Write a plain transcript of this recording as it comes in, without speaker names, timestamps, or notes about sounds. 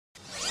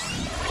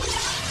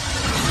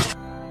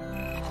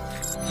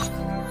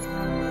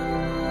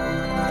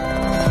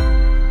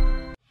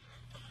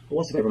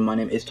What's up everyone, my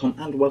name is Tom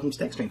and welcome to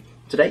TechStream.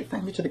 Today,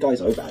 thank you to the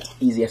guys over at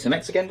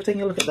EasySMX again for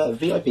taking a look at the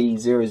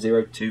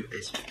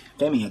VIP002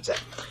 gaming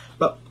headset.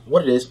 But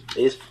what it is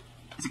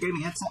it's a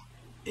gaming headset.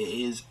 It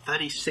is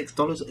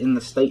 $36 in the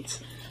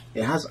States.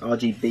 It has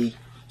RGB,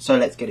 so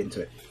let's get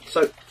into it.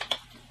 So,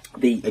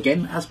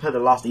 again, as per the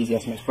last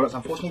EasySMX products,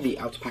 unfortunately the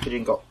outer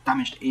packaging got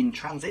damaged in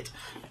transit,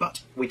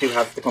 but we do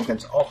have the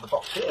contents of the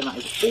box here, and that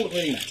is all that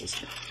really matters.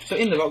 So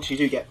in the box you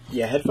do get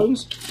your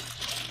headphones.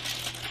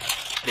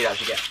 You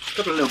actually get a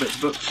couple of little bits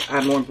of books,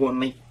 and more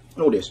importantly,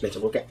 an audio splitter.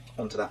 We'll get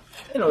onto that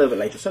in a little bit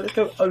later. So let's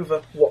go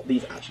over what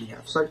these actually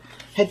have. So,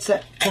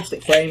 headset,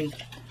 plastic frame.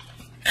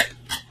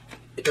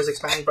 It does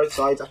expand both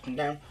sides, up and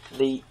down.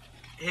 The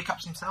ear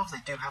cups themselves, they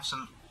do have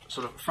some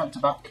sort of front to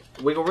back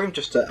wiggle room,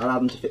 just to allow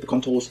them to fit the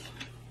contours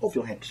of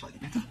your head slightly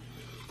better.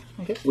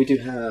 Okay, we do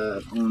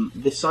have on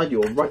this side,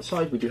 your right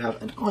side, we do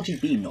have an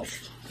RGB knob.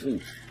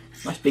 Ooh,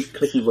 nice big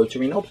clicky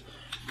rotary knob.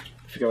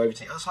 If we go over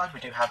to the other side, we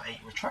do have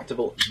a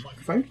retractable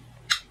microphone.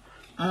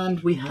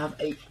 And we have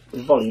a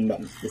volume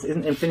button. This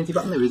isn't an infinity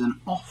button, there is an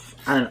off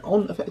and an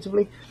on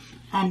effectively,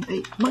 and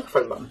a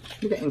microphone button.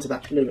 We'll get into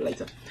that a little bit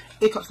later.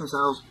 Ear cups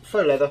themselves,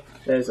 faux leather.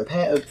 There's a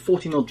pair of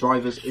 40mm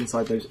drivers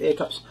inside those ear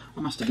cups.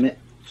 I must admit,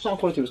 sound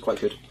quality was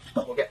quite good,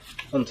 but we'll get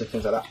onto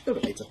things like that a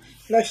little bit later.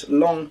 Nice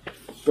long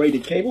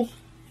braided cable,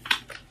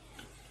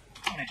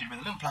 connected with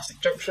a little plastic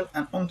junction,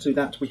 and onto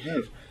that we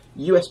have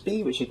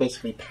USB, which is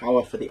basically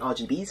power for the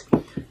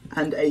RGBs,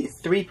 and a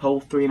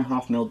 3-pole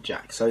 3.5mm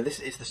jack. So this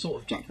is the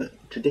sort of jack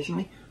that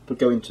traditionally would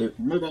go into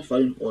mobile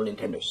phone or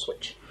Nintendo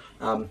Switch.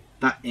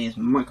 That is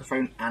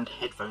microphone and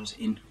headphones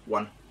in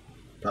one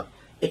plug.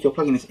 If you're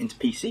plugging this into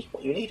PC,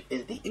 what you need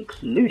is the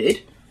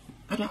included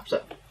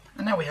adapter.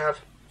 And now we have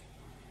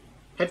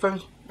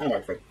headphones and a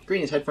microphone.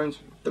 Green is headphones,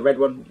 the red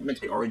one, meant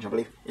to be orange I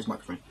believe, is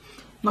microphone.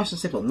 Nice and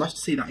simple, nice to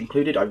see that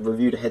included. I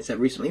reviewed a headset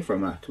recently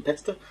from a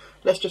competitor.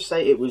 Let's just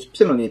say it was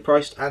similarly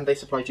priced and they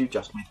supplied you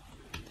just with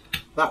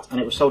that, and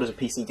it was sold as a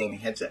PC gaming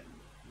headset.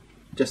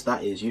 Just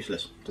that is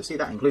useless. To see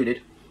that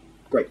included,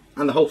 great.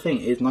 And the whole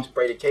thing is nice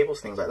braided cables,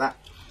 things like that.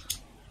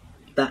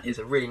 That is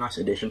a really nice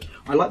addition.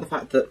 I like the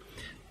fact that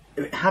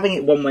having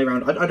it one way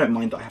around, I don't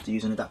mind that I have to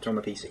use an adapter on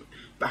my PC,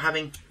 but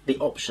having the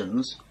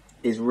options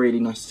is really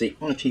nice to see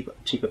on a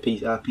cheaper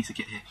piece of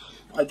kit here.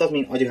 It does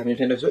mean I do have a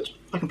Nintendo Switch.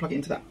 I can plug it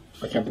into that.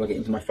 I can plug it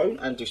into my phone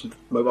and do some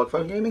mobile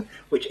phone gaming,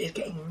 which is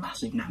getting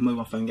massive now,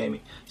 mobile phone gaming.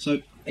 So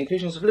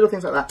inclusions of little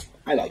things like that,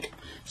 I like.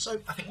 So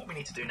I think what we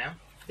need to do now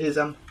is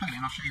plug it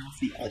in. I'll show you off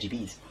the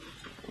RGBs.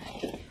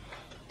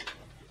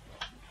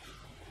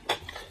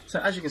 So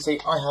as you can see,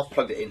 I have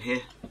plugged it in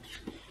here,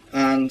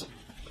 and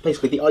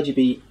basically the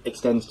RGB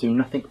extends to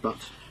nothing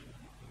but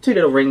two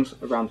little rings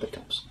around the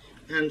cups.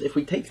 And if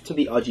we take to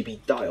the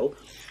RGB dial,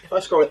 if I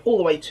scroll it all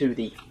the way to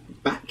the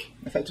back,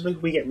 effectively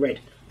we get red.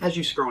 As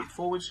you scroll it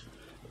forwards,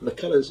 the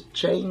colours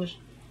change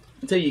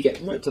until you get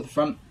right to the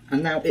front,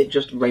 and now it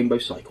just rainbow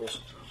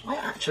cycles. I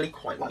actually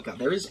quite like that.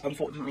 There is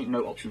unfortunately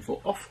no option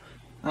for off.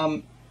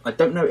 I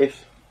don't know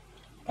if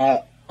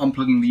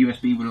unplugging the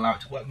USB would allow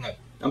it to work. No,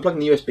 unplugging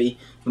the USB,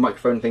 the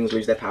microphone things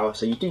lose their power,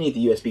 so you do need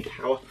the USB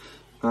power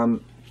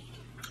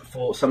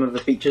for some of the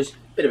features.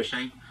 Bit of a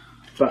shame,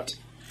 but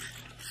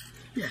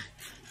yeah.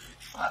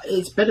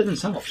 It's better than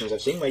some options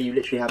I've seen where you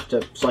literally have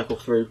to cycle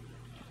through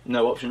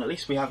no option. At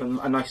least we have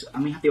a nice,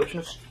 and we have the option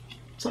of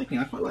cycling.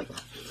 I quite like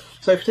that.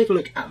 So if we take a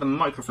look at the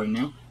microphone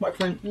now,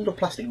 microphone, little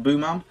plastic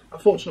boom arm,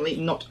 unfortunately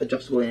not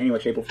adjustable in any way,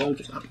 shape or form,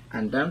 just up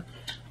and down.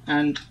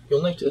 And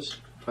you'll notice,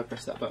 if I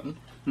press that button,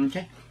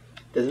 okay,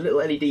 there's a little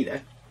LED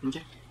there,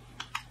 okay,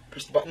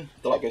 press the button,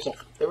 the light goes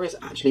off. There is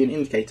actually an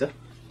indicator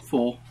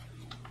for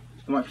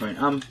the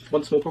microphone.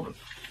 One small problem.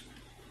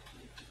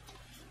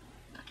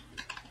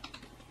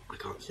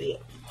 Can't see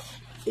it.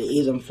 It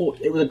is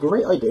unfortunate. It was a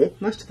great idea.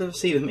 Nice to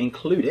see them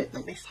include it.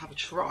 At least have a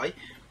try.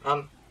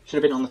 Should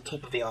have been on the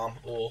top of the arm,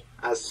 or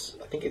as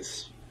I think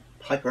it's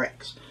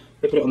HyperX.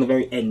 They put it on the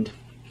very end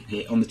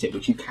here on the tip,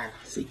 which you can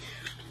see.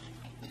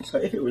 So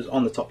if it was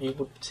on the top, you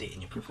would see it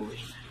in your peripheral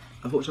vision.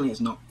 Unfortunately,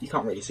 it's not. You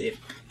can't really see it.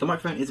 The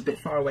microphone is a bit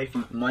far away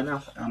from my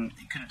mouth.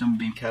 It could have done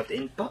being curved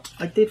in, but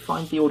I did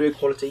find the audio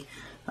quality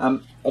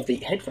of the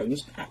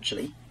headphones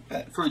actually,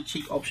 for a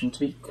cheap option, to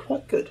be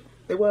quite good.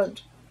 They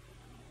weren't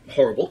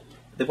horrible,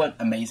 they weren't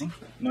amazing.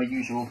 My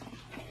usual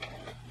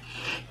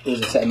is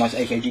a set of nice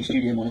AKG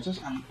studio monitors,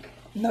 and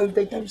no,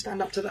 they don't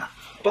stand up to that.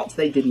 But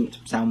they didn't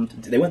sound,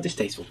 they weren't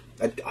distasteful.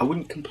 I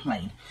wouldn't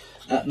complain.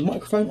 The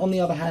microphone, on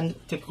the other hand,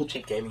 typical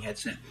cheap gaming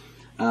headset.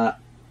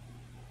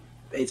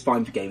 It's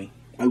fine for gaming.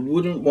 I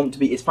wouldn't want to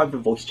be, it's fine for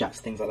voice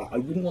chats, things like that. I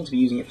wouldn't want to be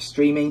using it for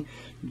streaming,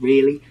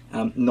 really.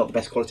 Not the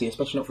best quality,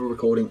 especially not for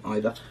recording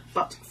either.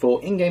 But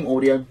for in-game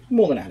audio,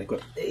 more than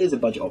adequate. It is a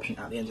budget option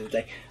at the end of the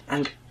day.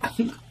 And I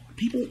think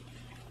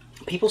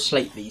people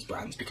slate these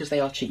brands because they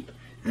are cheap,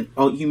 and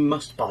oh, you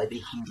must buy the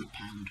 £100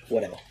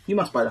 whatever. You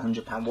must buy the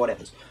 £100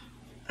 whatevers.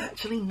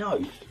 Actually,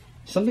 no.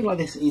 Something like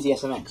this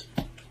EasySMX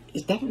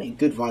is definitely a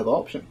good viable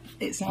option.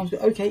 It sounds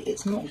good. Okay,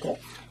 it's not got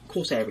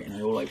Corsair written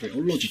all over it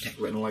or Logitech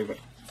written all over it,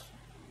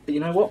 but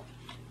you know what?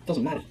 It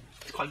doesn't matter.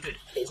 It's quite good.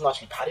 It's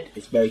nicely padded.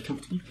 It's very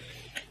comfortable.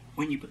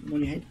 when you put them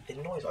on your head, the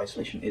noise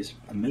isolation is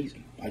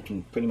amazing. I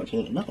can pretty much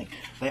hear nothing.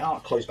 They are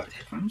closed-back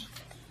headphones,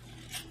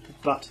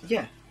 but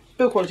yeah,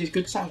 build quality is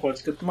good, sound quality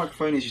is good. The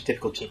microphone is your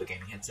typical cheaper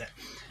gaming headset.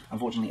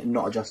 Unfortunately,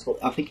 not adjustable.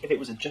 I think if it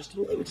was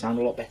adjustable, it would sound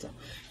a lot better.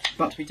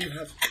 But we do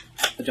have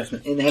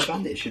adjustment in the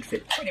headband. It should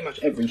fit pretty much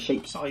every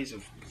shape, size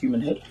of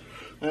human head.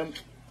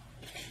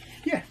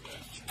 Yeah,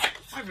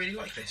 I really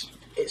like this.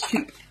 It's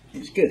cheap.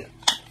 It's good.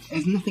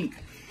 There's nothing,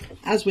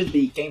 as with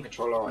the game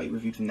controller I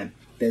reviewed from them,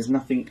 there's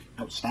nothing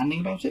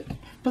outstanding about it,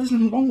 but there's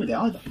nothing wrong with it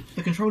either.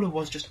 The controller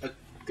was just a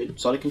good,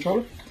 solid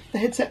controller. The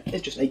headset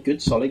is just a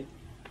good, solid,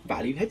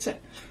 value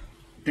headset.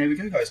 There we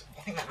go, guys.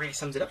 I think that really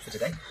sums it up for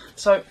today.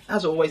 So,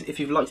 as always, if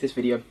you've liked this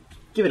video,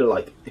 give it a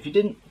like. If you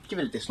didn't, give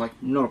it a dislike,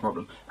 not a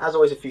problem. As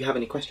always, if you have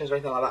any questions or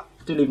anything like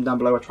that, do leave them down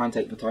below. I try and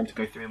take the time to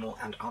go through them all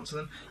and answer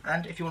them.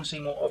 And if you want to see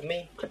more of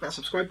me, click that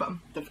subscribe button.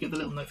 Don't forget the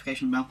little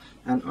notification bell.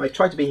 And I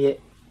try to be here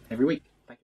every week.